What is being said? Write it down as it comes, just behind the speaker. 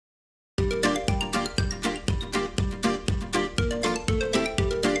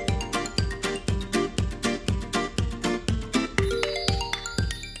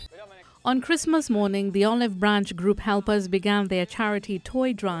On Christmas morning, the Olive Branch Group helpers began their charity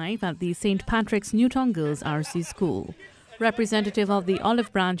toy drive at the St. Patrick's Newton Girls RC School. Representative of the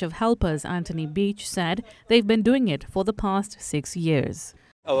Olive Branch of Helpers, Anthony Beach, said they've been doing it for the past 6 years.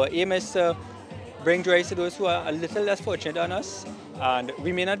 Our aim is to bring joy to those who are a little less fortunate than us. And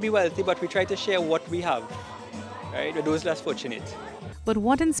we may not be wealthy, but we try to share what we have, right, with those less fortunate. But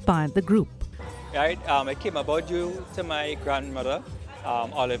what inspired the group? Right, it came about due to my grandmother,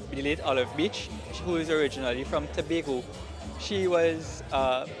 the late Olive Beach, who is originally from Tobago. She was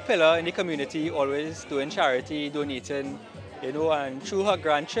a pillar in the community, always doing charity, donating, and through her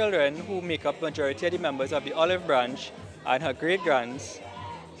grandchildren, who make up majority of the members of the Olive Branch, and her great-grands,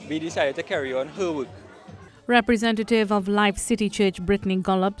 we decided to carry on her work. Representative of Life City Church, Brittany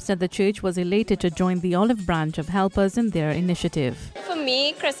Gollop, said the church was elated to join the Olive Branch of Helpers in their initiative. For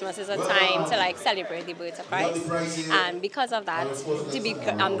me, Christmas is a time to celebrate the birth of Christ, and because of that,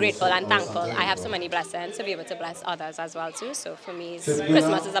 I'm grateful and thankful. I have so many blessings to be able to bless others as well too. So for me,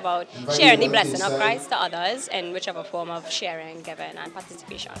 Christmas is about sharing the blessing of Christ to others in whichever form of sharing, giving, and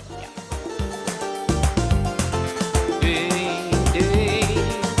participation. Yeah.